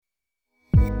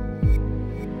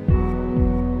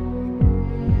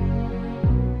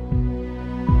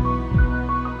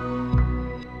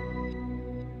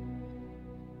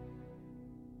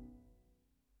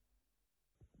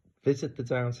visit the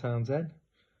Downtown Den.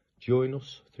 Join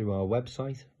us through our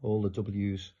website, all the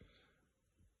W's,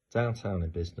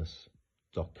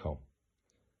 downtowninbusiness.com.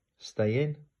 Stay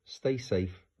in, stay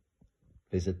safe,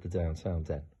 visit the Downtown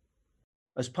Den.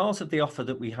 As part of the offer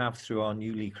that we have through our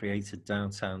newly created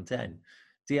Downtown Den,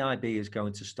 DIB is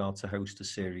going to start to host a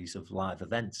series of live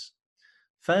events.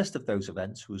 First of those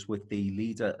events was with the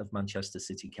leader of Manchester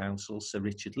City Council, Sir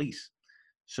Richard Leese.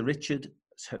 Sir Richard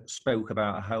spoke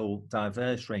about a whole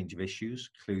diverse range of issues,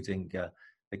 including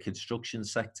the construction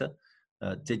sector,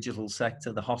 digital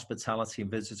sector, the hospitality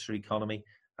and visitor economy,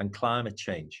 and climate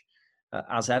change.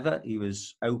 As ever, he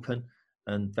was open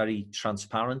and very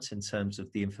transparent in terms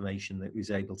of the information that he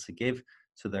was able to give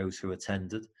to those who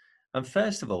attended. And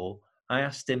first of all, I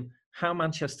asked him how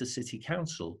Manchester City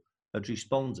Council had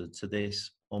responded to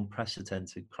this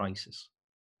unprecedented crisis.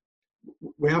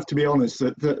 We have to be honest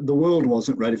that the world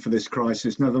wasn't ready for this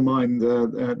crisis, never mind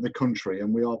the country,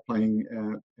 and we are playing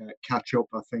catch up,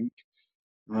 I think.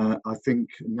 I think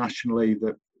nationally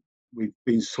that we've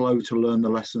been slow to learn the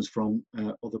lessons from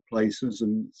other places,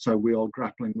 and so we are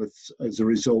grappling with, as a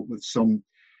result, with some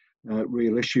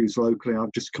real issues locally.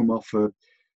 I've just come off a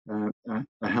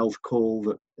health call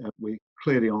that we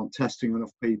clearly aren't testing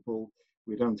enough people.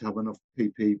 We don't have enough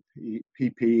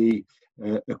PPE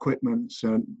equipment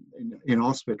in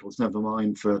hospitals, never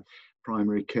mind for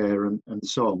primary care and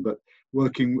so on. But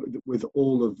working with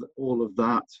all of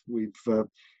that, we've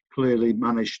clearly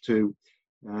managed to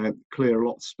clear a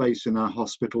lot of space in our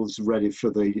hospitals ready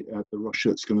for the rush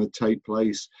that's going to take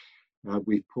place.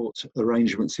 We've put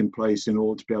arrangements in place in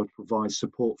order to be able to provide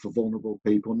support for vulnerable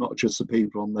people, not just the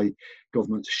people on the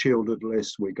government's shielded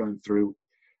list. We're going through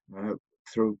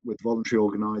with voluntary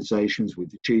organisations,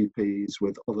 with the GPs,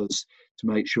 with others, to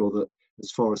make sure that as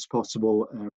far as possible,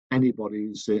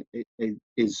 anybody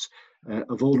is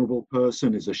a vulnerable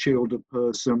person, is a shielded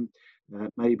person,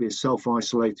 maybe is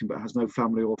self-isolating but has no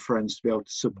family or friends to be able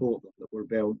to support them, that we're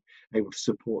able to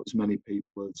support as many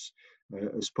people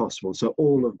as possible. So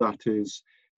all of that is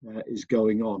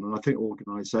going on, and I think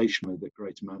organisationally that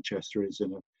Greater Manchester is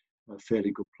in a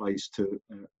fairly good place to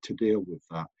deal with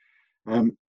that.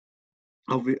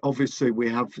 Obviously, we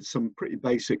have some pretty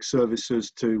basic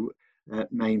services to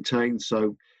maintain.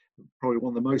 So probably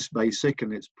one of the most basic,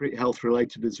 and it's pretty health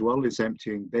related as well, is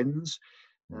emptying bins.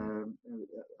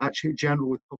 Actually, in general,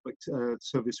 with public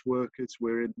service workers,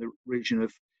 we're in the region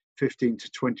of 15 to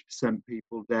 20%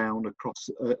 people down across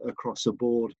the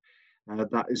board.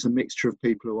 That is a mixture of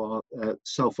people who are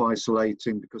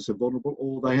self-isolating because they're vulnerable,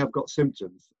 or they have got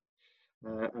symptoms.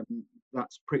 And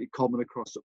that's pretty common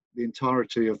across the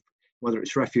entirety of, whether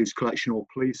it's refuse collection or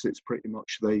police, it's pretty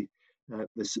much the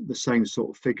same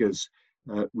sort of figures,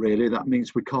 really. That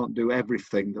means we can't do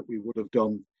everything that we would have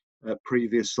done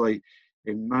previously.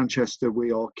 In Manchester,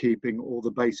 we are keeping all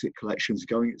the basic collections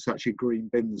going. It's actually green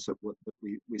bins that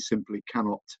we simply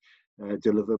cannot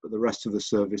deliver, but the rest of the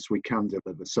service we can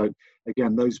deliver. So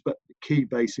again, those key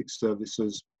basic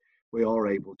services we are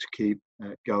able to keep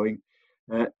going.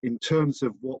 In terms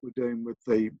of what we're doing with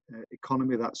the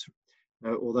economy, that's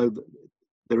although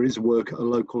there is work at a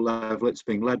local level, it's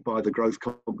being led by the Growth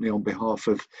Company on behalf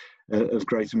of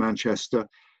Greater Manchester.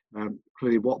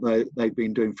 Clearly what they've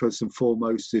been doing first and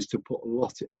foremost is to put a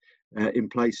lot in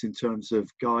place in terms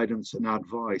of guidance and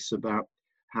advice about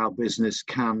how business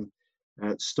can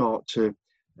start to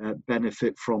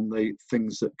benefit from the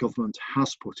things that government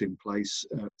has put in place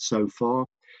so far,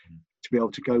 to be able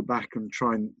to go back and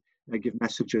try and give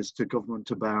messages to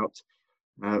government about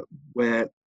where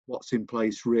what's in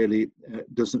place really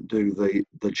doesn't do the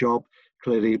job.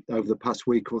 Clearly, over the past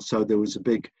week or so, there was a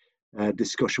big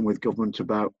discussion with government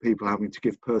about people having to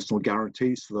give personal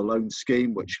guarantees for the loan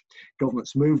scheme, which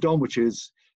government's moved on, which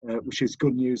is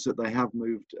good news that they have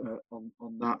moved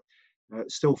on that.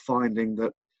 Still finding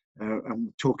that,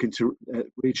 I'm talking to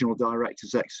regional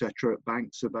directors, etc., at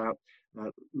banks about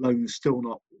loans still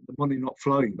not, the money not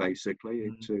flowing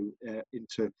basically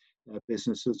into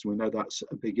businesses. We know that's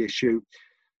a big issue.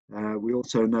 We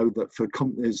also know that for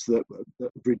companies that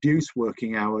reduce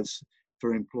working hours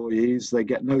for employees, they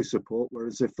get no support,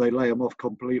 whereas if they lay them off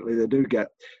completely, they do get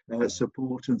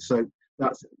support. And so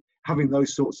that's having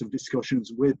those sorts of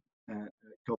discussions with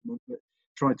government, but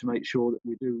trying to make sure that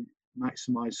we do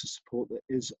maximise the support that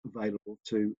is available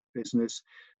to business.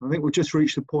 And I think we've just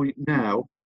reached the point now,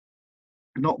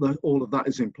 not that all of that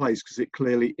is in place, because it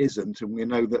clearly isn't, and we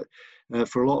know that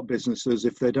for a lot of businesses,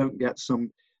 if they don't get some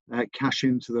cash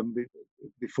into them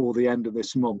before the end of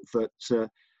this month, that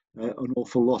an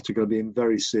awful lot are going to be in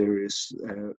very serious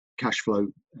cash flow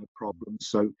problems.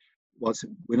 So whilst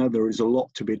we know there is a lot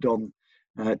to be done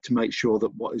to make sure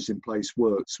that what is in place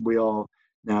works. We are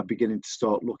now beginning to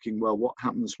start looking, well, what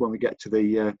happens when we get to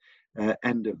the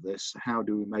end of this? How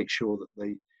do we make sure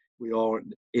that we are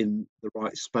in the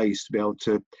right space to be able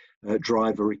to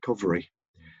drive a recovery?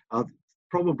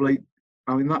 Probably,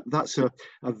 I mean, that's a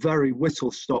very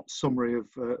whistle-stop summary of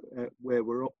where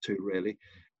we're up to, really.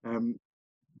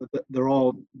 But there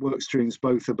are work streams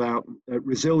both about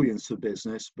resilience of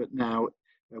business, but now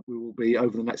we will be,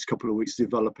 over the next couple of weeks,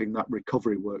 developing that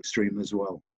recovery work stream as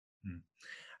well.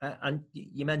 And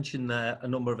you mentioned there a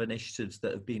number of initiatives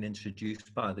that have been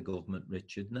introduced by the government,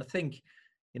 Richard, and I think,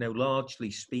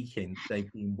 largely speaking,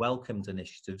 they've been welcomed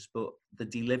initiatives, but the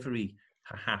delivery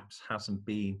perhaps hasn't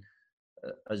been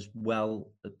as well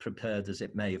prepared as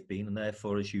it may have been, and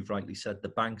therefore, as you've rightly said, the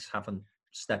banks haven't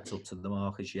stepped up to the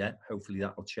mark as yet. Hopefully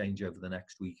that will change over the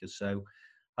next week or so.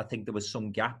 I think there were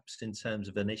some gaps in terms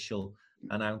of initial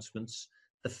announcements.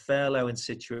 The furloughing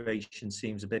situation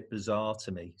seems a bit bizarre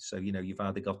to me. So, you've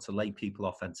either got to lay people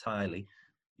off entirely,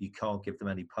 you can't give them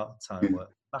any part-time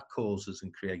work. That causes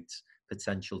and creates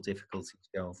potential difficulties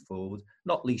going forward,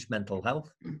 not least mental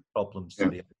health problems to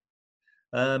be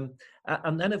honest.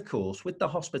 And then, of course, with the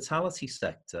hospitality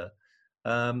sector,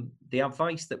 the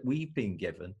advice that we've been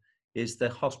given is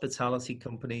that hospitality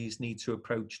companies need to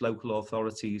approach local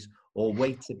authorities or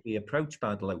wait to be approached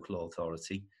by the local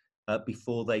authority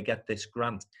before they get this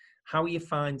grant. How are you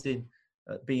finding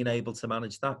being able to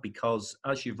manage that? Because,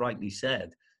 as you've rightly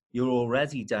said, you're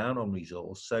already down on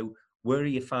resource. So where are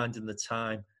you finding the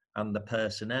time and the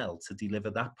personnel to deliver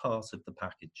that part of the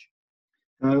package?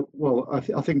 Well,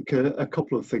 I think a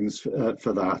couple of things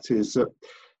for that is that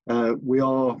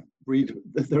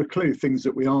there are clearly things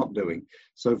that we aren't doing.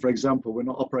 So, for example, we're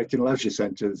not operating leisure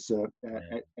centres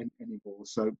anymore.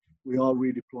 So we are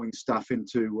redeploying staff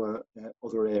into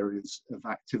other areas of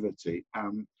activity.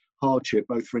 Hardship,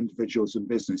 both for individuals and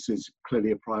businesses, is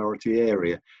clearly a priority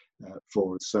area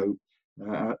for us. So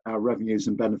our revenues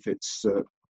and benefits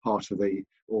part of the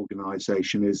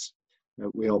organisation is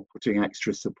we are putting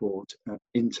extra support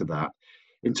into that.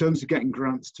 In terms of getting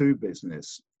grants to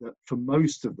business, for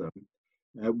most of them,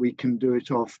 we can do it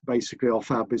basically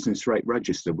off our business rate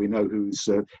register. We know who's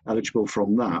eligible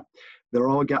from that. There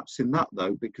are gaps in that,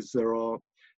 though, because there are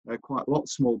quite a lot of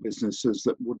small businesses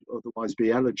that would otherwise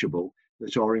be eligible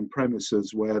that are in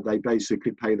premises where they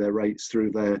basically pay their rates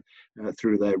through their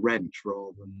rent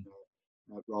rather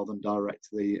than direct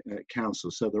to the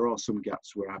council. So there are some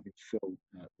gaps we're having to fill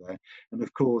there. And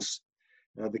of course,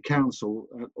 the council,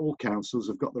 all councils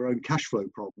have got their own cash flow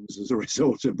problems as a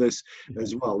result of this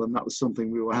as well. And that was something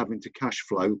we were having to cash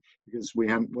flow because we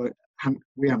haven't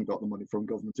got the money from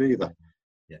government either.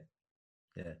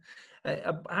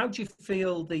 How do you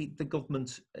feel the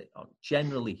government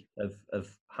generally have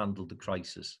handled the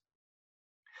crisis?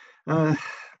 I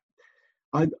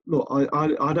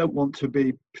don't want to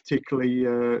be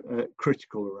particularly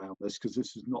critical around this because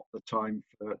this is not the time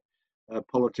for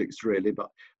politics, really. But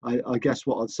I guess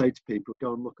what I'd say to people,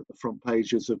 go and look at the front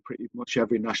pages of pretty much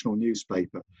every national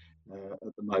newspaper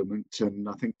at the moment. And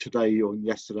I think today or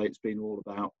yesterday it's been all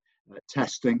about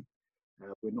testing.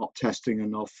 We're not testing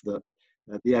enough. That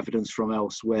the evidence from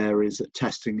elsewhere is that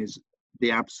testing is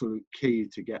the absolute key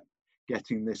to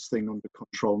getting this thing under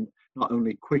control, not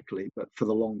only quickly, but for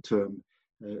the long term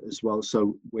as well.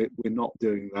 So we're not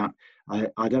doing that.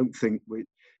 I don't think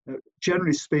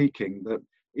generally speaking, that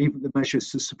even the measures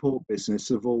to support business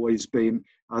have always been,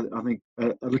 I think,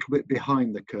 a little bit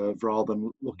behind the curve rather than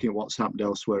looking at what's happened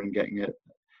elsewhere and getting it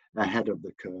ahead of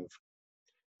the curve.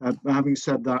 Having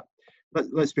said that,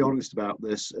 let's be honest about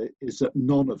this, is that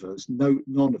none of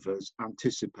us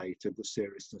anticipated the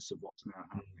seriousness of what's now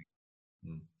happening.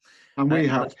 And we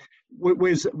have,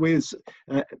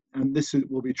 and this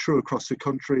will be true across the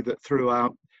country, that through our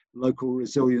local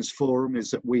resilience forum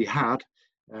is that we had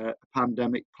a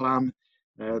pandemic plan.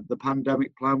 The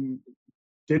pandemic plan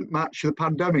didn't match the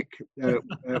pandemic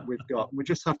we've got. We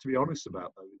just have to be honest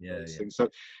about those things. So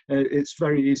it's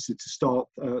very easy to start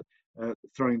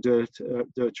throwing dirt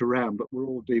around, but we're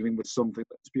all dealing with something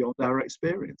that's beyond our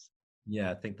experience.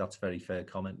 Yeah, I think that's a very fair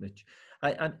comment, Mitch.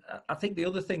 I think the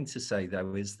other thing to say,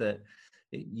 though, is that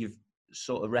you've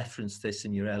sort of referenced this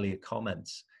in your earlier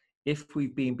comments. If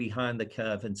we've been behind the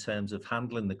curve in terms of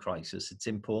handling the crisis, it's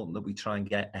important that we try and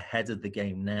get ahead of the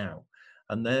game now.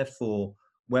 And therefore,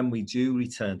 when we do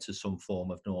return to some form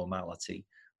of normality,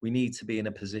 we need to be in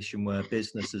a position where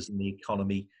businesses and the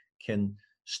economy can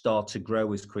start to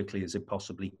grow as quickly as it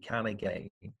possibly can again.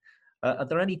 Are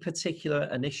there any particular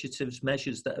initiatives,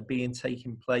 measures that are being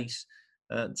taken place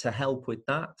to help with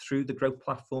that through the growth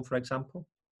platform, for example?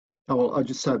 Oh, well, I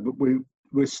just said, but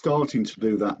we're starting to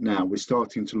do that now. We're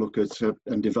starting to look at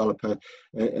and develop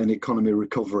an economy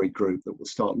recovery group that will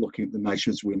start looking at the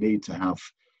measures we need to have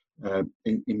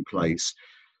in place.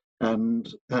 And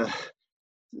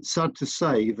sad to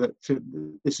say that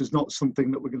this is not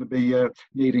something that we're going to be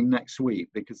needing next week,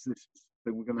 because this is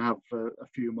something we're going to have a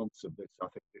few months of this, I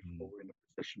think, before we're in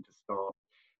a position to start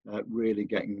really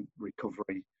getting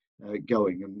recovery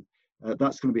going. And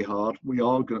that's going to be hard. We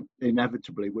are going to,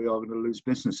 inevitably, we are going to lose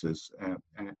businesses out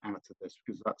of this,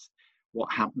 because that's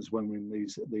what happens when we're in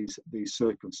these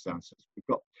circumstances. We've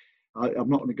got, I'm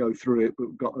not going to go through it, but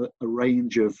we've got a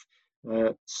range of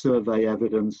survey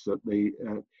evidence that the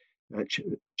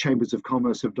chambers of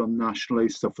commerce have done nationally,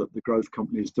 stuff that the growth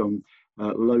company has done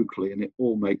locally, and it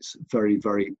all makes very,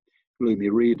 very gloomy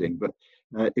reading. But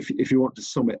if you want to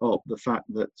sum it up, the fact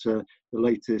that the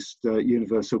latest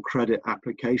universal credit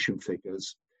application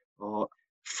figures are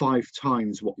 5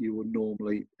 times what you would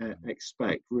normally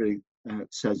expect really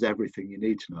says everything you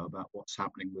need to know about what's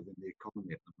happening within the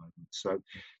economy at the moment. So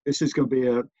this is going to be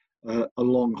a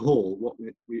long haul.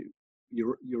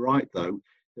 You're right, though,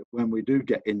 that when we do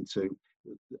get into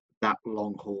that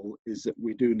long haul, is that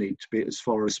we do need to be as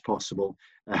far as possible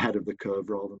ahead of the curve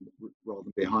rather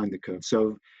than behind the curve.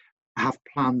 So have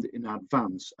planned in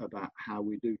advance about how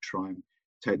we do try and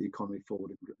take the economy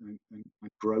forward and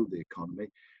grow the economy.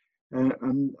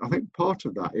 And I think part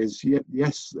of that is,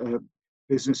 yes,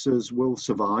 businesses will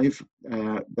survive.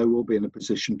 They will be in a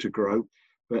position to grow.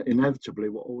 But inevitably,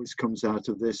 what always comes out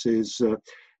of this is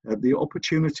the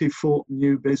opportunity for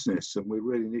new business. And we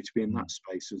really need to be in that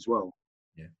space as well.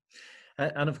 Yeah.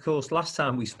 And of course, last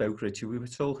time we spoke, Richard, we were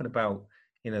talking about,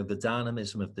 the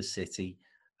dynamism of the city,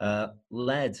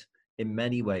 led in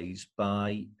many ways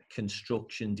by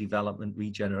construction, development,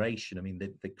 regeneration. I mean,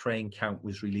 the crane count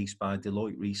was released by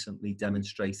Deloitte recently,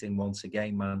 demonstrating once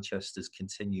again Manchester's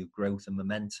continued growth and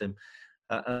momentum.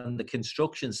 And the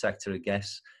construction sector, I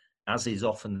guess, as is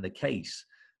often the case,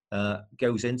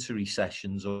 goes into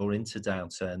recessions or into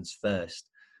downturns first,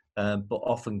 but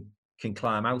often can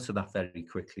climb out of that very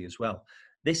quickly as well.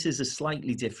 This is a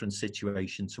slightly different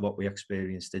situation to what we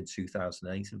experienced in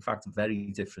 2008. In fact, a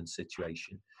very different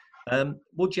situation.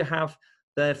 Would you have,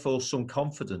 therefore, some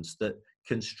confidence that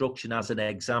construction, as an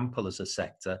example, as a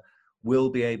sector, will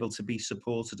be able to be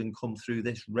supported and come through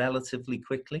this relatively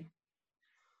quickly?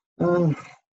 Well,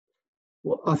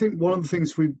 I think one of the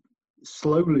things we've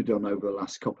slowly done over the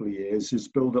last couple of years is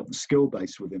build up the skill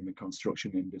base within the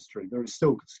construction industry. There are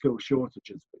still skill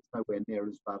shortages, but it's nowhere near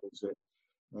as bad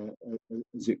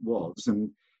as it was. And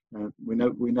we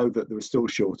know that there are still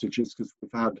shortages because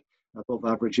we've had above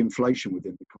average inflation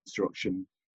within the construction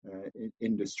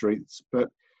industry. But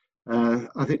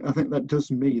I think that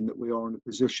does mean that we are in a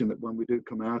position that when we do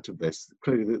come out of this,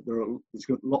 clearly that there's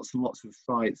got lots and lots of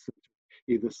sites that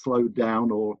either slowed down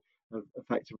or have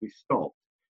effectively stopped.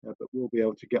 But we'll be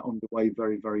able to get underway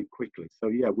very, very quickly. So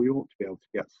yeah, we ought to be able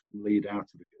to get some lead out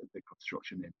of the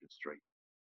construction industry.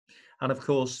 And of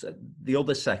course, the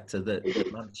other sector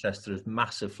that Manchester has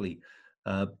massively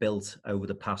built over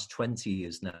the past 20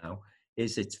 years now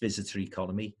is its visitor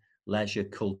economy, leisure,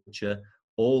 culture.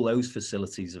 All those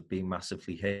facilities have been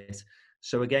massively hit.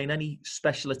 So again, any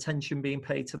special attention being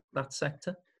paid to that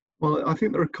sector? Well, I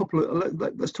think there are a couple of,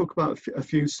 let's talk about a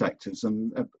few sectors,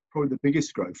 and probably the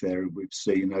biggest growth area we've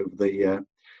seen over the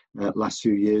last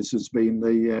few years has been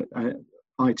the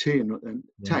IT and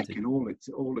tech in all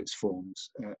its forms,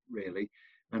 really.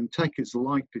 And tech is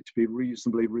likely to be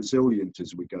reasonably resilient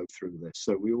as we go through this.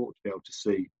 So we ought to be able to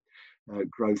see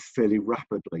growth fairly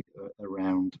rapidly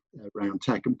around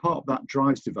tech. And part of that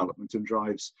drives development and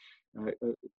drives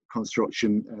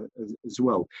construction as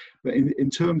well. But in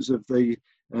terms of the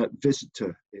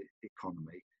visitor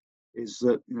economy, is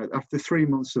that after 3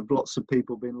 months of lots of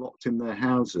people being locked in their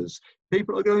houses,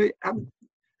 people are going to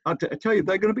I tell you,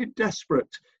 they're going to be desperate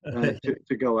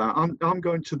to go out. I'm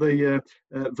going to the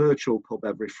virtual pub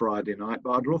every Friday night,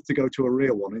 but I'd love to go to a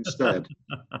real one instead.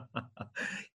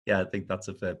 Yeah, I think that's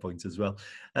a fair point as well.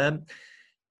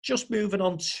 Just moving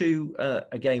on to,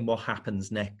 again, what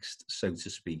happens next, so to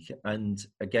speak. And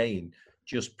again,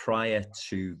 just prior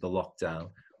to the lockdown,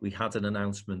 we had an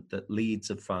announcement that Leeds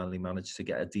have finally managed to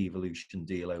get a devolution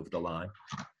deal over the line.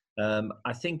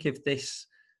 I think if this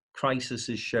crisis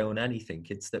has shown anything,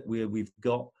 it's that we've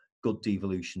got good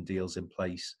devolution deals in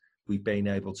place. We've been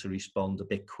able to respond a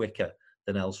bit quicker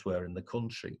than elsewhere in the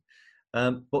country.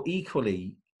 But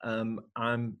equally,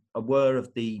 I'm aware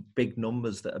of the big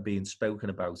numbers that are being spoken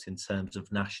about in terms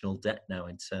of national debt now,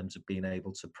 in terms of being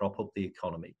able to prop up the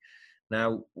economy.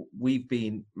 Now, we've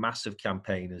been massive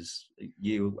campaigners,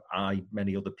 you, I,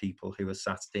 many other people who are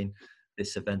sat in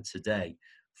this event today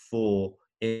for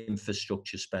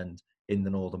infrastructure spend in the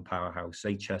Northern Powerhouse,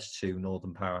 HS2,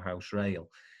 Northern Powerhouse Rail.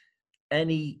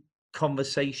 Any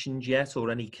conversations yet, or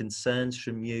any concerns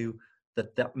from you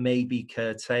that may be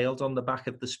curtailed on the back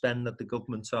of the spend that the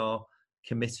government are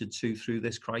committed to through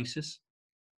this crisis?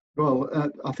 Well,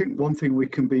 I think one thing we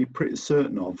can be pretty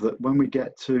certain of, that when we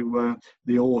get to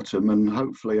the autumn, and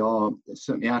hopefully are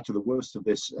certainly out of the worst of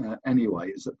this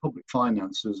anyway, is that public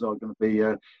finances are going to be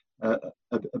a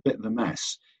bit of a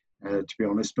mess, to be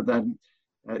honest. But then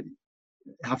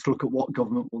have to look at what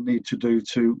government will need to do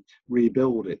to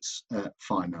rebuild its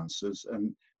finances.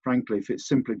 And frankly, if it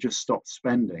simply just stops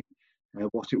spending,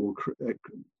 what it will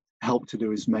help to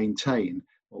do is maintain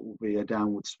what will be a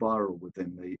downward spiral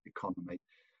within the economy.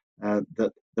 And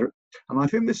I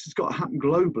think this has got to happen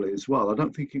globally as well. I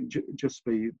don't think it can just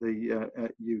be the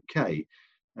UK.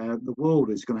 The world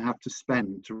is going to have to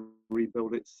spend to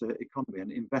rebuild its economy,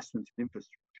 and investment in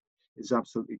infrastructure is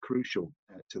absolutely crucial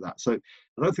to that. So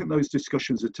I don't think those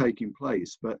discussions are taking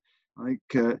place, but I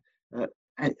think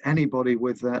anybody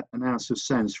with an ounce of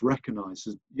sense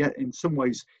recognises, yet in some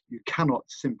ways you cannot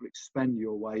simply spend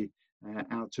your way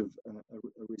out of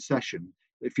a recession.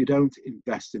 If you don't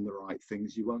invest in the right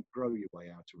things, you won't grow your way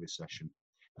out of recession.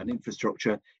 And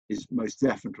infrastructure is most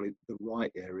definitely the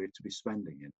right area to be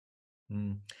spending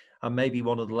in. And maybe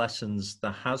one of the lessons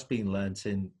that has been learnt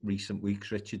in recent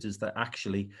weeks, Richard, is that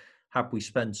actually, had we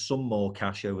spent some more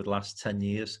cash over the last 10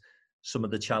 years, some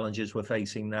of the challenges we're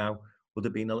facing now would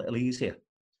have been a little easier.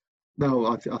 No,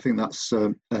 I think that's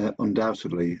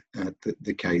undoubtedly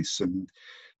the case. And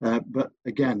but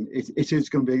again, it is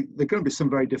going to be, there are going to be some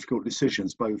very difficult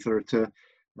decisions, both at a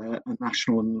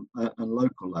national and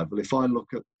local level. If I look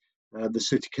at the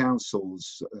City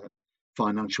Council's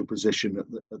financial position at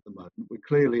the moment, we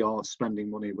clearly are spending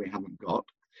money we haven't got,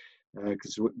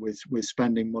 because we're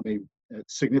spending money,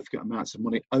 significant amounts of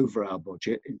money over our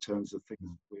budget in terms of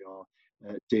things we are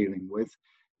dealing with.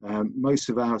 Most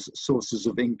of our sources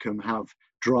of income have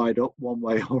dried up one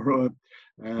way or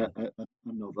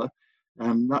another.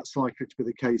 And that's likely to be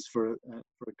the case for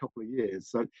a couple of years.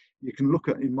 So you can look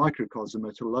at, in microcosm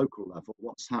at a local level,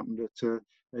 what's happened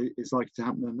is likely to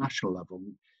happen at a national level.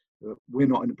 We're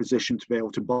not in a position to be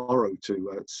able to borrow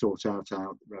to sort out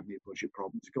our revenue budget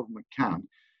problems. The government can,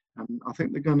 and I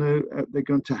think they're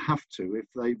going to have to, if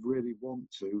they really want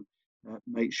to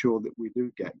make sure that we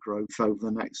do get growth over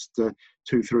the next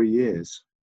 2-3 years.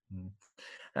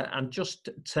 And just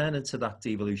turning to that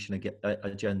devolution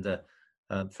agenda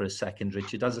for a second,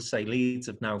 Richard, as I say, Leeds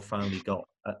have now finally got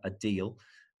a deal.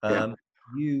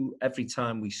 You, every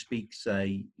time we speak,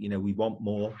 say, we want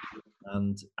more,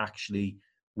 and actually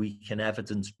we can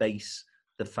evidence base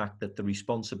the fact that the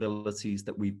responsibilities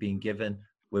that we've been given,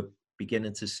 we're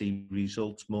beginning to see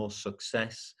results, more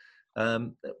success.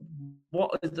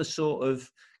 What are the sort of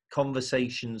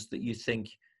conversations that you think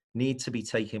need to be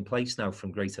taking place now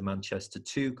from Greater Manchester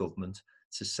to government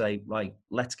to say, right,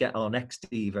 let's get our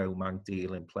next Devo-Mag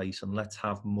deal in place, and let's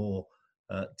have more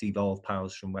devolved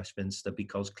powers from Westminster?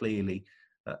 Because clearly,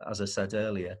 as I said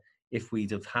earlier, if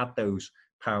we'd have had those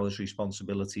powers,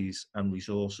 responsibilities and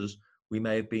resources, we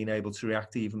may have been able to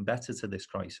react even better to this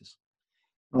crisis.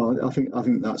 I think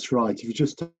that's right. If you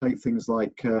just take things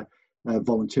like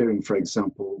volunteering, for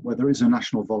example, where there is a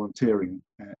national volunteering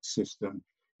system,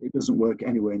 it doesn't work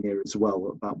anywhere near as well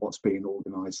about what's being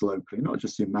organised locally, not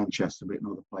just in Manchester, but in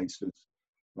other places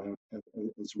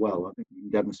as well. I think we can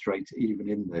demonstrate even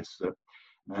in this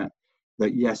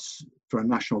that yes, for a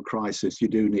national crisis, you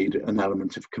do need an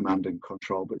element of command and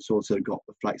control, but it's also got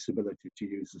the flexibility to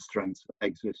use the strengths that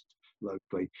exist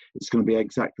locally. It's going to be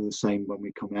exactly the same when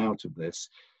we come out of this.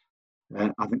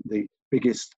 I think the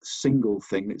biggest single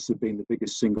thing, it's been the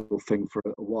biggest single thing for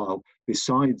a while,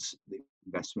 besides the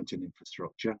investment in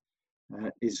infrastructure,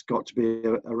 is got to be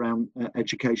around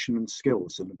education and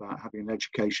skills, and about having an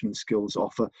education and skills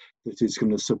offer that is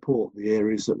going to support the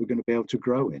areas that we're going to be able to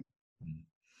grow in.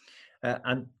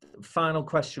 And final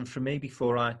question from me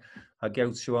before I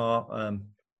go to our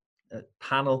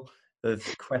panel of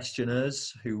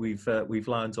questioners who we've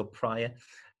lined up prior.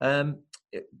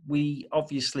 We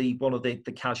obviously, one of the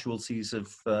casualties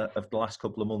of the last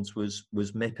couple of months was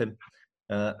MIPIM.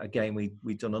 Again,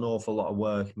 we've done an awful lot of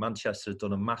work. Manchester have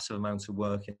done a massive amount of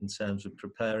work in terms of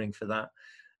preparing for that.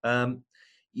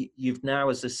 You've now,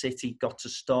 as a city, got to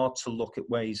start to look at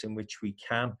ways in which we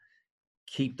can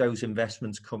keep those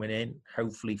investments coming in,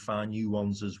 hopefully find new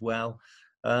ones as well.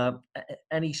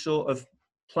 Any sort of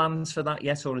plans for that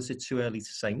yet, or is it too early to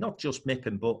say? Not just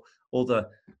MIPIM, but other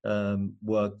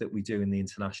work that we do in the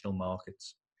international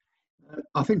markets.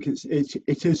 I think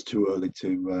it is too early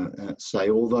to say,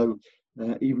 although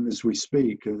even as we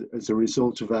speak, as a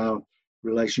result of our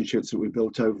relationships that we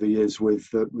built over the years with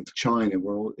China.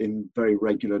 We're all in very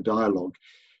regular dialogue.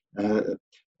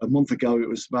 A month ago, it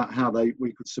was about how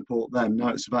we could support them. Now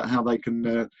it's about how they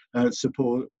can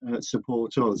support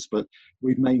us. But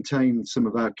we've maintained some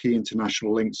of our key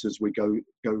international links as we go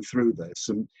through this,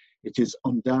 and it is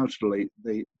undoubtedly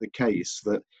the case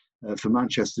that for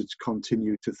Manchester to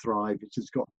continue to thrive, it has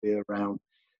got to be around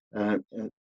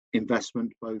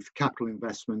investment, both capital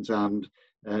investment and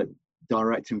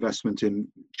direct investment in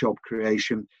job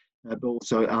creation, but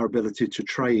also our ability to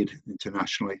trade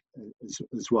internationally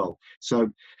as well.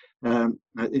 So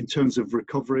in terms of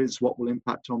recoveries, what will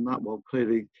impact on that? Well,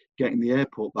 clearly getting the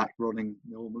airport back running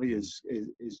normally is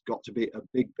got to be a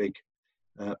big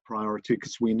priority,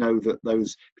 because we know that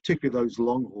particularly those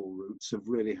long haul routes have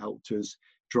really helped us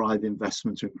drive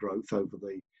investment and growth over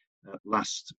the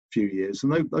last few years,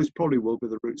 and those probably will be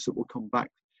the routes that will come back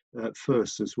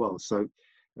first as well. So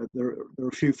there are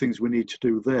a few things we need to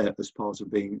do there as part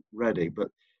of being ready, but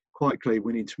quite clearly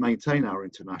we need to maintain our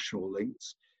international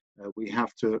links. We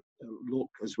have to look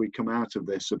as we come out of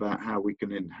this about how we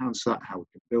can enhance that, how we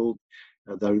can build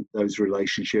those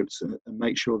relationships, and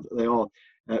make sure that they are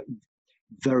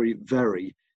very,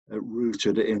 very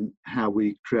rooted in how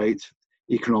we create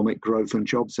economic growth and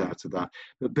jobs out of that.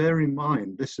 But bear in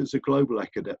mind, this is a global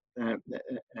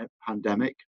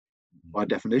pandemic. By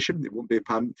definition, it wouldn't be a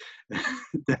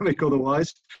pandemic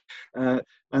otherwise.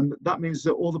 And that means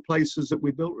that all the places that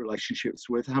we built relationships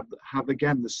with have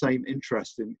again the same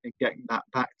interest in getting that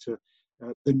back to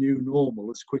the new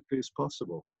normal as quickly as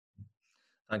possible.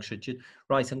 Thanks, Richard.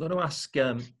 Right, I'm going to ask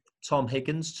Tom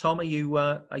Higgins. Tom, are you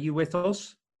with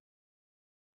us?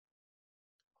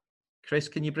 Chris,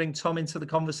 can you bring Tom into the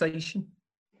conversation?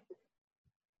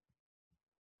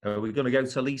 Are we going to go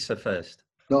to Lisa first?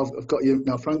 No, I've got you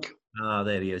now, Frank. Ah,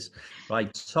 there he is.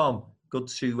 Right, Tom, good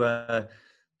to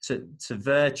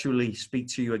virtually speak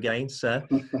to you again, sir.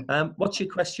 What's your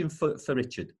question for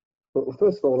Richard? Well,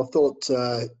 first of all, I thought,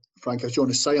 Frank, I was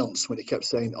joining a seance when he kept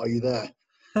saying, "Are you there?"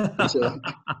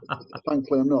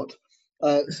 Thankfully, I'm not.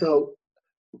 So,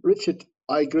 Richard,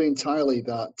 I agree entirely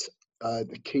that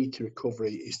the key to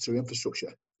recovery is through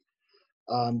infrastructure.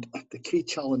 And the key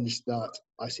challenge that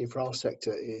I see for our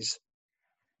sector is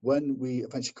when we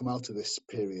eventually come out of this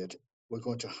period, we're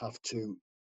going to have to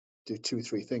do 2 or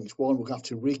 3 things. One, we're going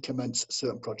to have to recommence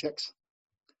certain projects,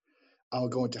 and we're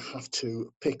going to have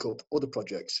to pick up other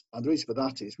projects. And the reason for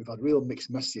that is we've had real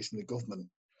mixed messages from the government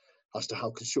as to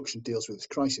how construction deals with this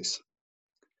crisis.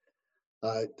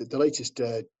 The latest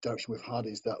direction we've had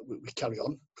is that we carry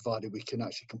on, provided we can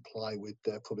actually comply with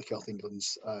Public Health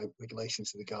England's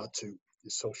regulations in regard to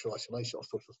social isolation or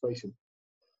social spacing.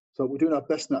 So we're doing our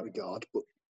best in that regard, but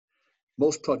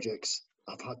most projects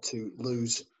have had to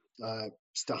lose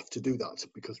staff to do that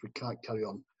because we can't carry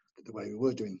on the way we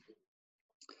were doing.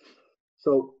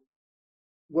 So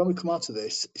when we come out of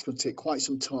this, it's going to take quite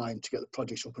some time to get the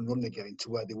projects up and running again to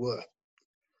where they were.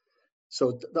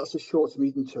 So that's a short to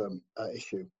medium term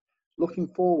issue. Looking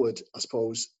forward, I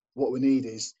suppose what we need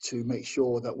is to make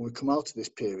sure that when we come out of this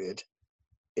period,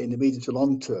 in the medium to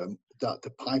long term, that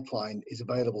the pipeline is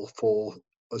available for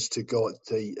us to go at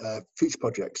the future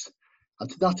projects. And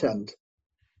to that end,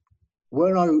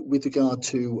 where are we with regard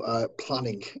to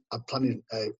planning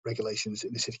regulations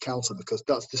in the City Council? Because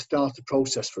that's the start of the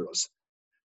process for us.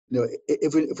 You know,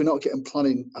 if we're not getting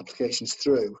planning applications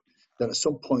through, then at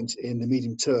some point in the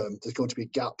medium term, there's going to be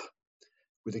a gap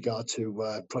with regard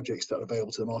to projects that are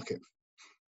available to the market.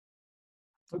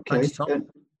 Okay. Thanks, Tom.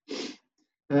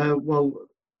 Well,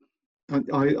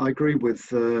 I agree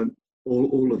with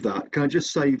all of that. Can I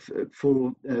just say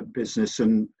for business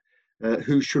and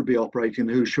who should be operating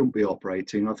and who shouldn't be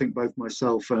operating, I think both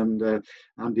myself and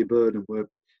Andy Burden were,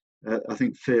 I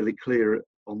think, fairly clear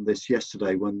on this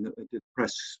yesterday when the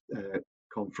press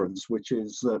conference, which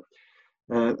is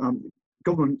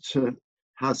government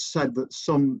has said that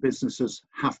some businesses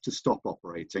have to stop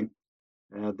operating.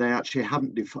 They actually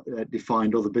haven't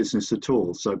defined other business at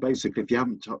all. So basically, if you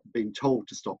haven't been told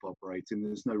to stop operating,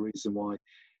 there's no reason why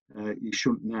you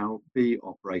shouldn't now be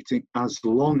operating, as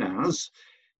long as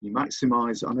you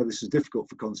maximise, I know this is difficult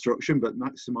for construction, but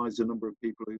maximise the number of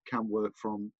people who can work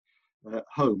from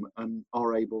home and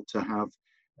are able to have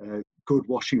good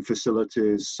washing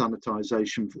facilities,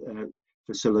 sanitisation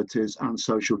facilities and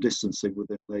social distancing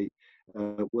within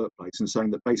the workplace, and saying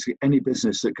that basically any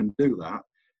business that can do that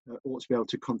ought to be able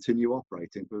to continue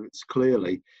operating. But it's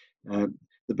clearly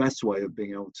the best way of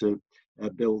being able to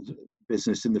build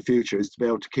business in the future is to be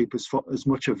able to keep as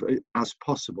much of it as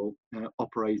possible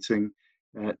operating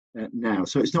now.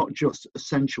 So it's not just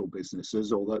essential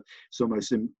businesses, although it's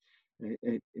almost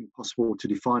impossible to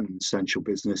define an essential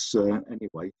business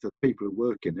anyway. For people who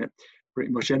work in it,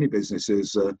 pretty much any business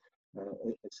is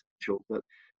essential. But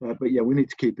yeah, we need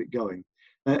to keep it going.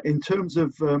 In terms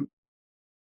of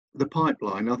the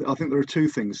pipeline, I think there are two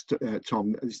things,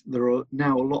 Tom. There are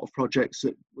now a lot of projects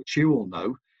which you all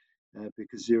know,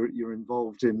 because you're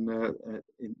involved in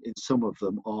some of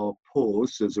them, are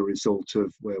paused as a result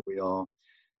of where we are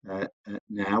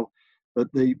now. But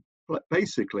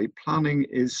basically planning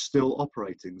is still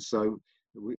operating. So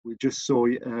we just saw,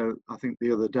 I think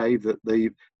the other day, that the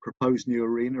proposed new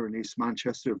arena in East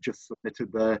Manchester have just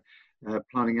submitted their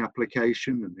planning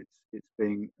application, and it's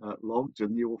being logged.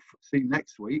 And you'll see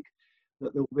next week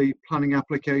that there will be planning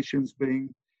applications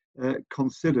being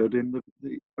considered in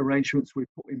the arrangements we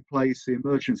put in place, the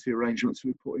emergency arrangements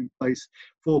we put in place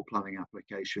for planning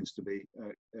applications to be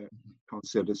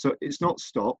considered. So it's not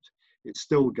stopped, it's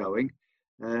still going.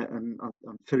 And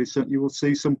I'm fairly certain you will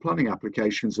see some planning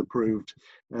applications approved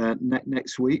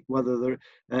next week. Whether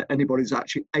anybody's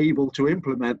actually able to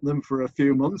implement them for a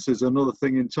few months is another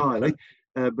thing entirely.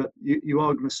 But you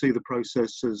are going to see the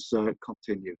processes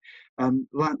continue.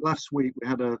 Last week we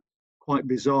had a quite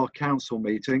bizarre council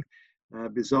meeting.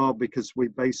 Bizarre because we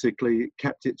basically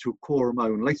kept it to a quorum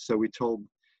only. So we told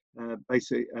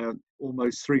basically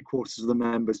almost 3/4 of the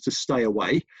members to stay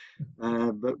away.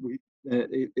 But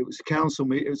it was a council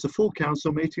meeting. It was a full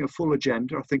council meeting, a full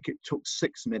agenda. I think it took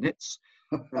 6 minutes,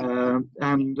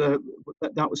 and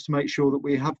that was to make sure that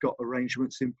we have got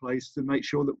arrangements in place to make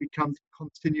sure that we can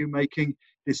continue making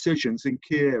decisions in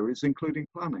key areas, including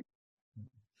planning.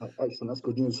 Excellent. That's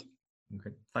good news.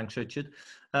 Okay, thanks, Richard.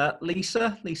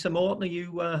 Lisa Morton,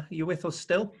 are you with us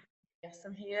still? Yes,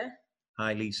 I'm here.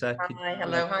 Hi, Lisa. Hi,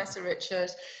 hello. Hi, Sir Richard.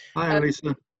 Hi,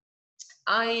 Lisa.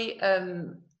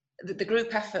 The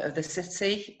group effort of the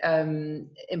city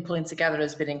in pulling together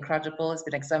has been incredible. It's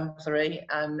been exemplary,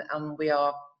 and we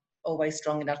are always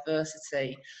strong in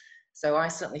adversity. So I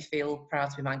certainly feel proud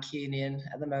to be Mancunian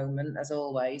at the moment, as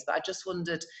always. But I just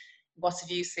wondered, what have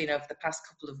you seen over the past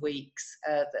couple of weeks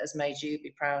that has made you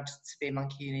be proud to be a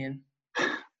Mancunian?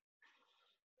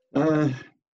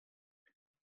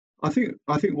 I think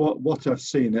what I've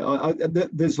seen,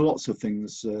 there's lots of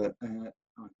things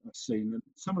I've seen, and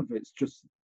some of it's just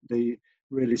the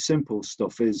really simple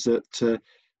stuff. Is that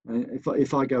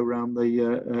if I go around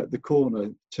the corner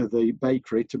to the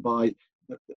bakery to buy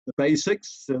the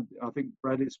basics, I think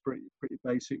bread is pretty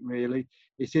basic, really.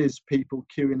 It is people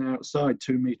queuing outside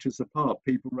 2 meters apart.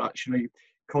 People are actually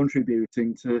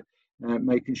contributing to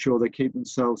making sure they keep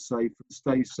themselves safe and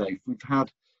stay safe. We've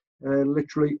had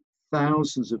literally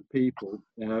thousands of people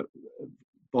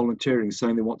volunteering,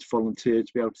 saying they want to volunteer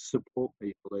to be able to support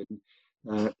people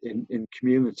in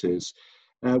communities.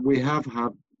 We have had,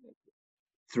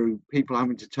 through people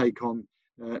having to take on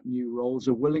new roles,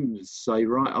 a willingness to say,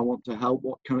 right, I want to help.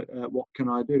 What can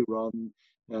I do? Rather than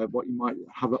what you might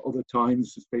have at other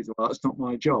times, to speak, well, that's not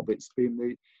my job. It's been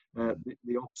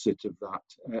the opposite of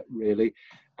that, really,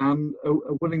 and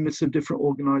a willingness of different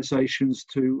organisations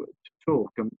to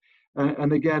talk.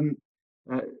 And again,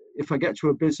 if I get to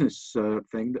a business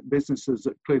thing, that businesses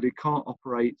that clearly can't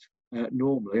operate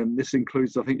normally, and this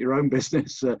includes, I think, your own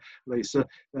business, Lisa,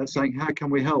 saying, how can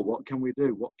we help? What can we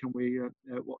do? What can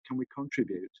we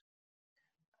contribute?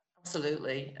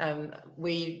 Absolutely.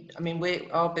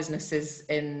 Our business is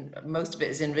most of it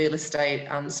is in real estate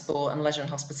and sport and leisure and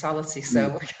hospitality. So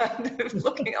we're kind of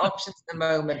looking at options at the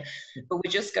moment. But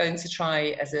we're just going to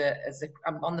try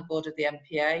I'm on the board of the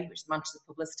MPA, which is the Manchester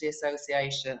Publicity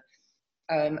Association.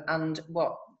 And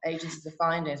what agencies are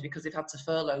finding is, because they've had to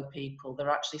furlough people, there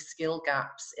are actually skill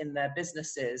gaps in their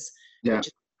businesses, which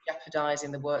is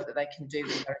jeopardising the work that they can do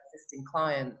with their existing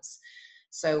clients.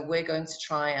 So we're going to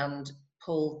try and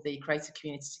pull the creative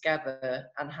community together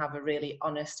and have a really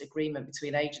honest agreement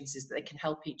between agencies that they can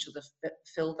help each other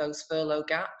fill those furlough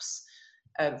gaps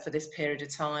for this period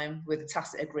of time, with a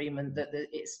tacit agreement that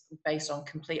it's based on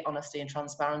complete honesty and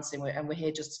transparency, and we're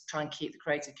here just to try and keep the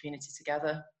creative community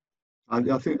together.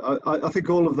 I think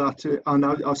all of that, and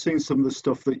I've seen some of the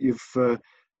stuff that you've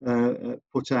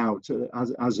put out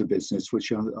as a business,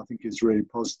 which I think is really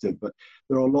positive. But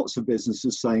there are lots of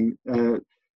businesses saying to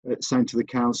the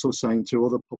council, saying to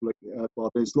other public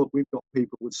bodies, look, we've got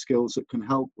people with skills that can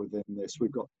help within this.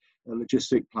 We've got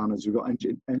logistic planners, we've got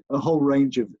a whole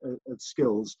range of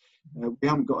skills. We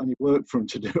haven't got any work for them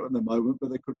to do at the moment, but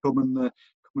they could come and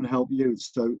help you.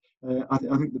 So I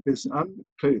think the business, and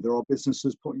clearly there are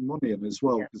businesses putting money in as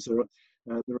well, because there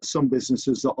are some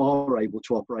businesses that are able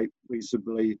to operate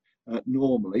reasonably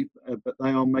normally, but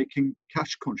they are making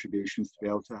cash contributions to be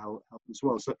able to help as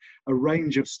well. So a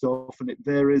range of stuff, and it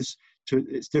varies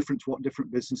it's different to what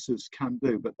different businesses can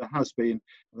do, but there has been,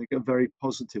 I think, a very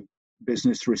positive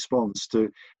business response to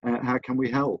how can we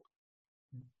help.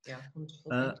 Yeah,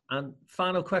 wonderful. And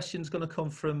final question is going to come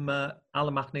from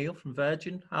Alan McNeil from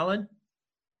Virgin. Alan?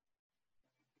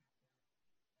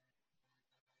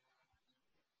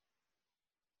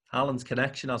 Alan's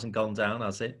connection hasn't gone down,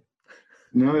 has it?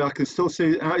 No, I can still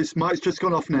see. It's just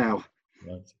gone off now.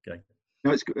 Right, okay.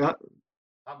 No, it's.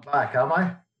 I'm back, am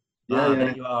I? Yeah,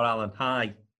 there you are, Alan.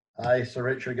 Hi. Hi, Sir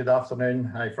Richard. Good afternoon.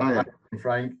 Hi, Frank.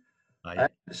 Frank. Hi.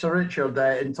 Sir Richard,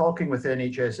 in talking with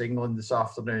NHS England this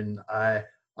afternoon, I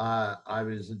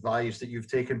was advised that you've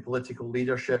taken political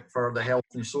leadership for the health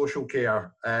and social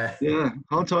care. Yeah,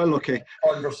 aren't I lucky?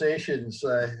 Conversations.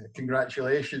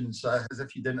 Congratulations, as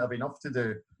if you didn't have enough to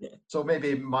do. Yeah. So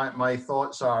maybe my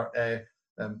thoughts are,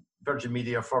 Virgin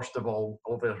Media, first of all,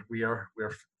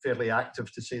 we're fairly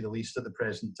active, to say the least, at the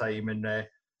present time in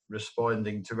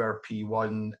responding to our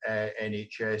P1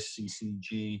 NHS,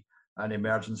 CCG and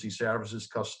emergency services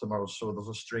customers. So there's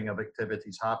a string of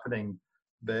activities happening,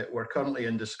 but we're currently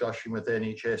in discussion with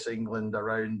NHS England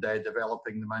around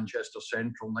developing the Manchester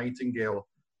Central Nightingale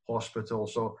Hospital.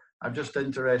 So I'm just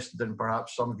interested in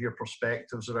perhaps some of your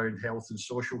perspectives around health and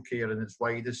social care in its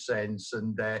widest sense,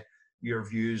 and your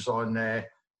views on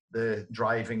the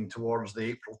driving towards the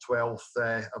April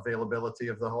 12th availability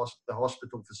of the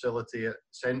hospital facility at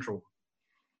Central.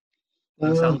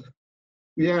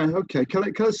 Yeah, okay. Can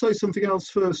I say something else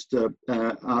first,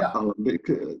 Alan?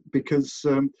 Because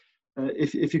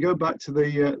if you go back to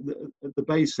the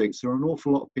basics, there are an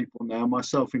awful lot of people now,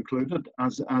 myself included,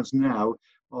 as now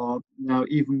are now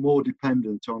even more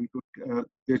dependent on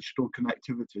digital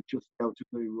connectivity just to be able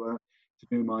to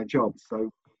do my job. So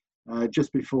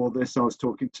just before this, I was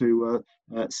talking to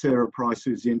Sarah Price,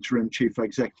 who's the interim chief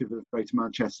executive of Greater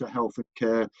Manchester Health and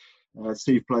Care,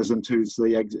 Steve Pleasant, who's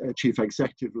the chief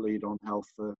executive lead on health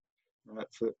for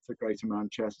Greater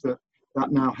Manchester.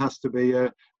 That now has to be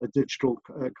a digital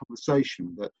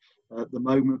conversation. That at the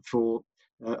moment, for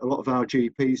a lot of our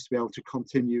GPs to be able to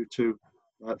continue to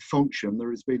function, there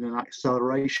has been an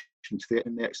acceleration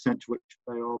in the extent to which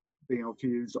they are being able to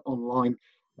use online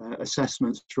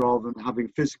assessments rather than having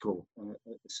physical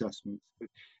assessments.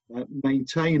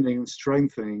 Maintaining and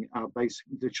strengthening our basic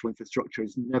digital infrastructure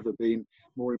has never been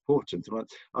more important. And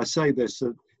I say this,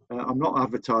 I'm not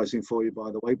advertising for you,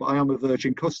 by the way, but I am a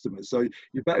Virgin customer, so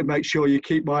you better make sure you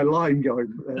keep my line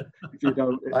going. If you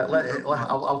don't,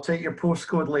 I'll take your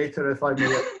postcode later if I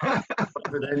may.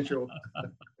 Confidential.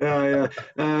 Yeah.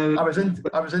 I was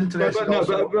interested.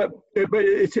 But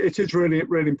it is really,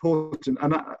 really important,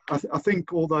 and I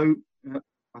think although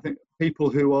I think people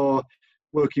who are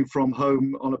working from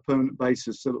home on a permanent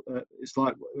basis, it's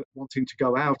like wanting to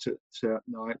go out at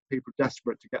night. People are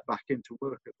desperate to get back into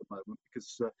work at the moment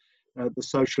because the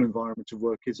social environment of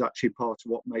work is actually part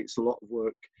of what makes a lot of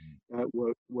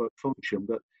work function.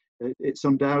 But it's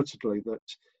undoubtedly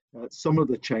that some of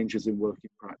the changes in working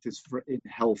practice in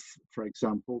health, for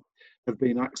example, have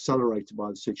been accelerated by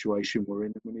the situation we're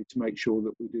in. We need to make sure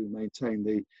that we do maintain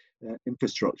the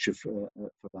infrastructure for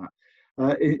that.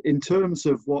 In terms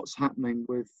of what's happening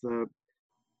with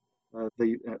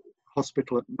the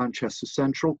hospital at Manchester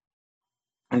Central,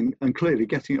 and clearly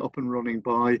getting it up and running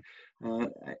by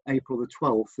April the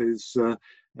 12th is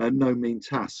no mean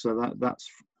task. So that's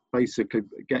basically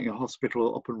getting a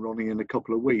hospital up and running in a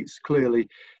couple of weeks. Clearly,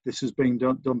 this has been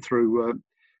done through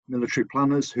military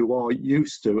planners who are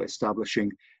used to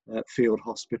establishing field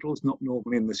hospitals, not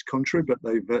normally in this country, but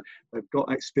they've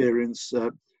got experience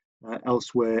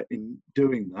elsewhere in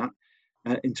doing that.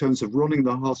 In terms of running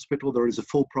the hospital, there is a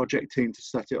full project team to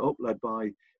set it up, led by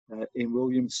Ian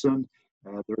Williamson.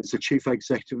 There is a chief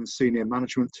executive and senior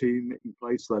management team in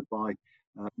place, led by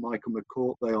Michael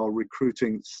McCourt. They are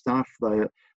recruiting staff. They're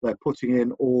putting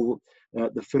in all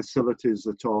the facilities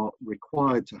that are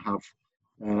required to have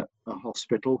a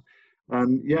hospital.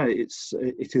 And yeah, it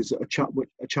is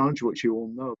a challenge which you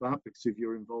all know about because of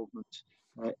your involvement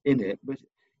in it. But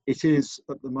it is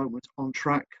at the moment on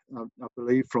track, I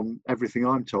believe, from everything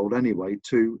I'm told anyway,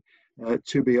 to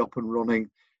be up and running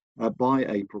by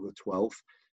April the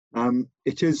 12th.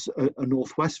 It is a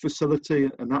northwest facility,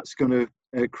 and that's going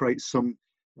to create some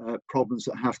problems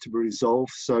that have to be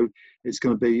resolved. So it's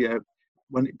going to be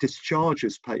when it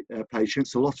discharges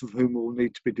patients, a lot of whom will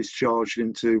need to be discharged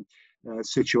into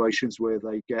situations where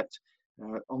they get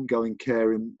ongoing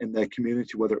care in their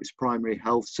community, whether it's primary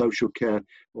health, social care,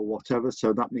 or whatever.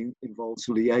 So that involves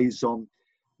liaison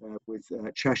with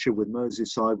Cheshire, with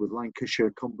Merseyside, with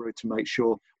Lancashire, Cumbria, to make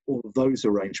sure all of those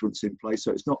arrangements in place.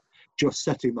 So it's not just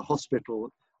setting the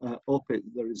hospital up.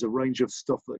 There is a range of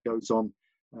stuff that goes on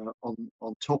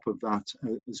top of that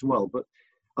as well. But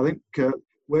I think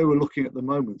where we're looking at the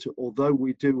moment, although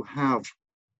we do have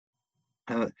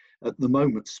at the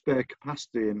moment spare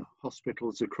capacity in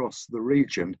hospitals across the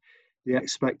region, the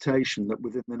expectation that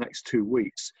within the next 2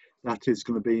 weeks that is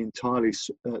going to be entirely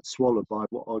swallowed by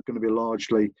what are going to be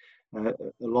largely a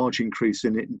large increase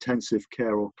in intensive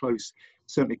care or close,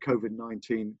 certainly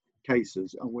COVID-19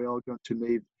 cases, and we are going to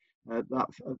need that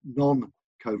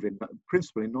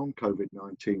principally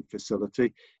non-COVID-19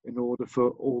 facility in order for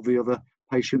all the other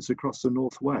patients across the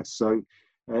Northwest. So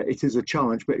it is a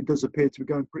challenge, but it does appear to be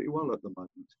going pretty well at the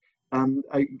moment. And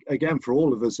again, for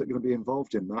all of us that are going to be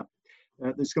involved in that,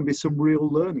 there's going to be some real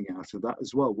learning out of that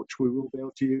as well, which we will be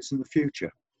able to use in the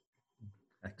future.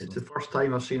 Excellent. It's the first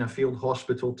time I've seen a field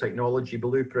hospital technology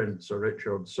blueprint, Sir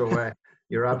Richard. So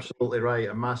you're absolutely right,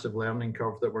 a massive learning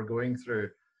curve that we're going through.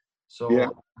 So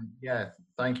yeah,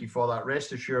 thank you for that.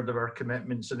 Rest assured of our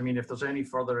commitments. And I mean, if there's any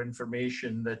further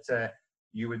information that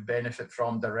you would benefit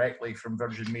from directly from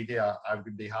Virgin Media, I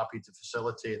would be happy to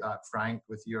facilitate that, Frank,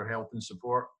 with your help and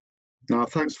support. No,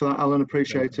 thanks for that, Alan.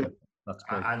 Appreciate it. That's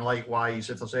great. And likewise,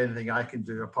 if there's anything I can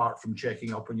do apart from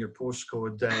checking up on your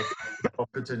postcode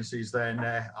competencies, then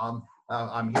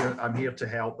I'm here to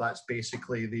help. That's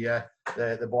basically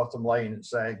the bottom line.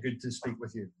 It's good to speak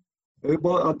with you.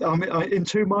 Well, I'm in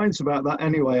two minds about that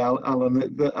anyway,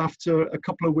 Alan. That after a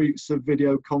couple of weeks of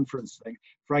video conferencing,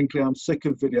 frankly, I'm sick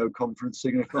of video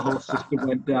conferencing. If the whole system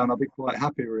went down, I'd be quite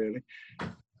happy, really.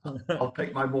 I'll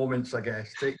pick my moments, I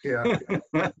guess. Take care.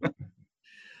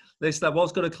 Listen, I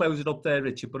was going to close it up there,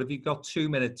 Richard, but if you've got 2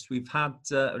 minutes, we've had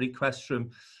a request from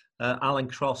Alan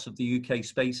Cross of the UK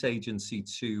Space Agency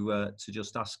to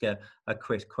just ask a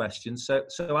quick question. So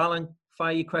Alan,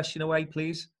 fire your question away,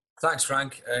 please. Thanks,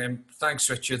 Frank. Thanks,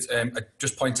 Richard. I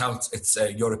just point out it's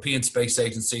a European Space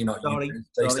Agency, not UK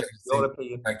Space Agency.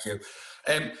 European. Thank you.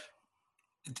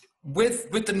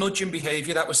 With the nudging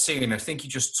behaviour that we're seeing, I think you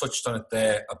just touched on it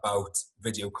there about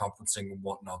video conferencing and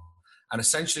whatnot, and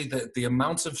essentially the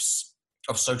amount of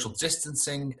social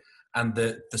distancing and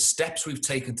the steps we've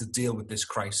taken to deal with this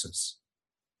crisis.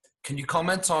 Can you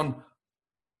comment on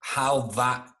how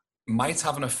that might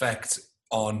have an effect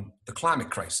on the climate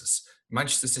crisis?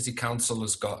 Manchester City Council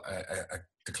has got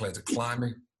declared a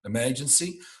climate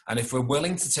emergency, and if we're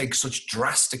willing to take such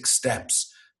drastic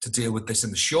steps to deal with this in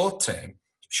the short term,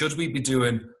 should we be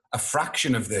doing a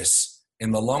fraction of this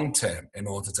in the long term in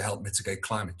order to help mitigate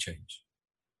climate change?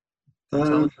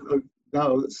 No,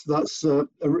 that's a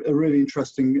really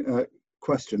interesting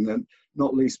question, and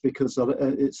not least because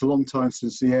it's a long time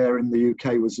since the air in the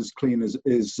UK was as clean as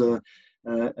is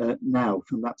now,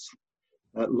 and that's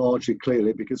largely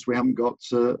clearly because we haven't got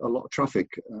a lot of traffic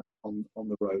on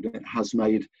the road, and it has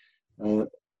made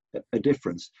a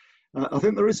difference. I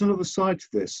think there is another side to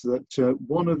this, that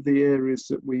one of the areas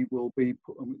that we will be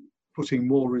putting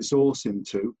more resource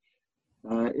into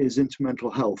is into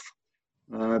mental health,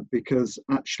 because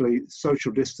actually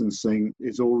social distancing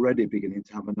is already beginning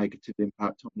to have a negative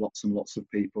impact on lots and lots of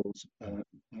people's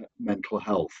mental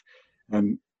health.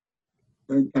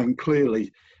 And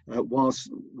clearly, whilst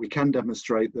we can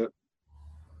demonstrate that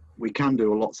we can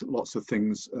do lots of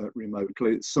things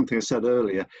remotely, it's something I said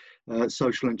earlier,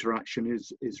 social interaction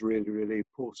is really, really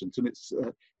important, and it's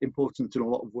important in a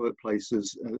lot of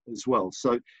workplaces as well.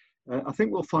 So I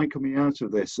think we'll find coming out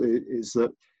of this is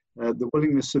that the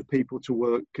willingness of people to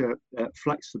work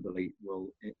flexibly will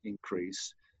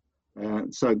increase.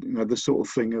 So the sort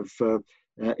of thing of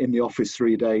in the office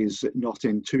 3 days, not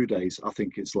in 2 days, I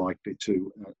think it's likely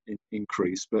to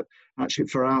increase. But actually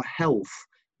for our health,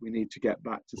 we need to get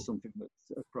back to something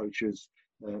that approaches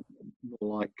more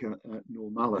like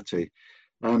normality.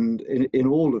 And in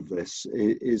all of this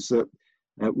is that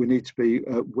we need to be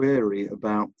wary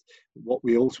about what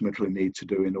we ultimately need to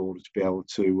do in order to be able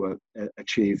to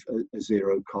achieve a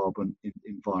zero carbon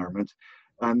environment.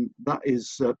 And that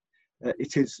is,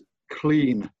 it is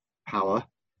clean power,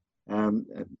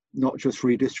 not just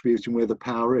redistributing where the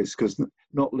power is, because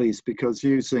not least because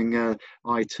using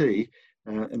IT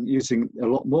and using a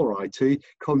lot more IT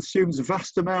consumes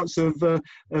vast amounts of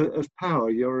power.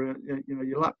 Your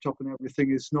laptop and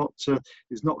everything is not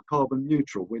carbon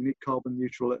neutral. We need carbon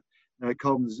neutral,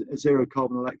 zero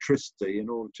carbon electricity in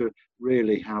order to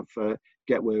really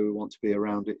get where we want to be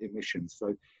around emissions.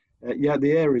 So yeah,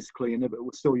 the air is cleaner, but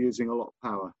we're still using a lot of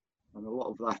power, and a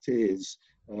lot of that is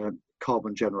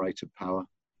carbon generated power.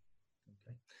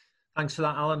 Okay. Thanks for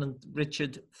that, Alan. And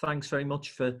Richard, thanks very much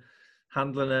for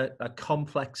handling a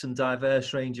complex and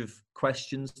diverse range of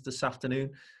questions this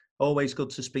afternoon. Always good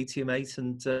to speak to you, mate.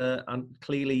 And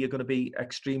clearly you're going to be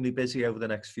extremely busy over the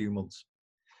next few months.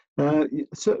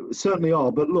 Certainly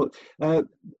are, but look,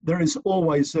 there is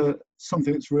always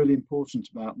something that's really important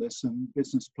about this, and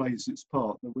business plays its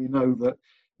part. That we know that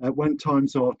when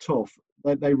times are tough,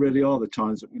 they really are the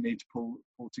times that we need to pull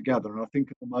together. And I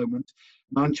think at the moment,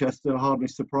 Manchester, hardly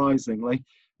surprisingly,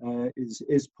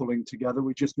 is pulling together.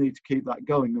 We just need to keep that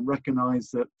going and recognise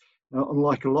that,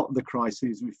 unlike a lot of the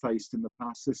crises we've faced in the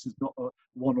past, this is not a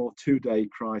 1 or 2 day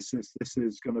crisis. This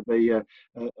is going to be a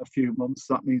few months.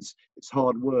 That means it's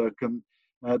hard work, and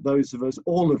those of us,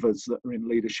 all of us that are in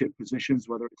leadership positions,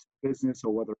 whether it's business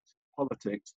or whether it's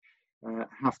politics,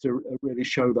 have to really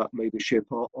show that leadership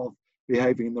of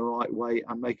behaving in the right way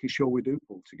and making sure we do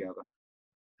pull together.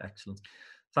 Excellent.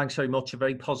 Thanks very much. A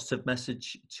very positive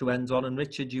message to end on. And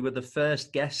Richard, you were the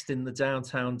first guest in the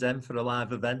Downtown Den for a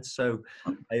live event, so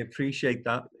I appreciate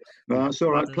that. That's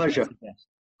all right. Pleasure.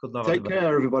 Take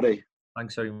care, everybody.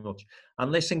 Thanks very much.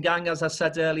 And listen, gang, as I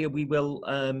said earlier, we will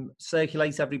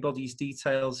circulate everybody's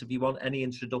details. If you want any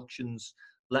introductions,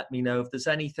 let me know. If there's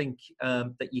anything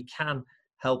that you can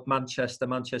help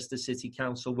Manchester City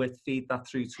Council with, feed that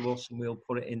through to us, and we'll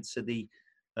put it into the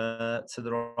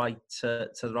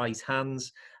right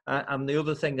hands. And the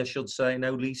other thing I should say, I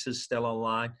know Lisa's still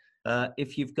online.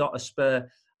 If you've got a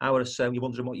spare hour or so and you're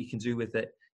wondering what you can do with it,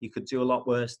 you could do a lot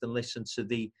worse than listen to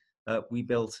the We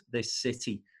Built This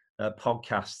City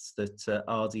podcasts that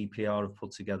RDPR have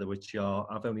put together, which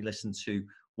I've only listened to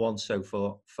one so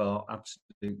far,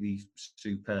 absolutely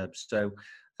superb. So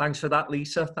thanks for that,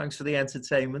 Lisa. Thanks for the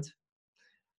entertainment.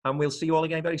 And we'll see you all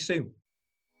again very soon.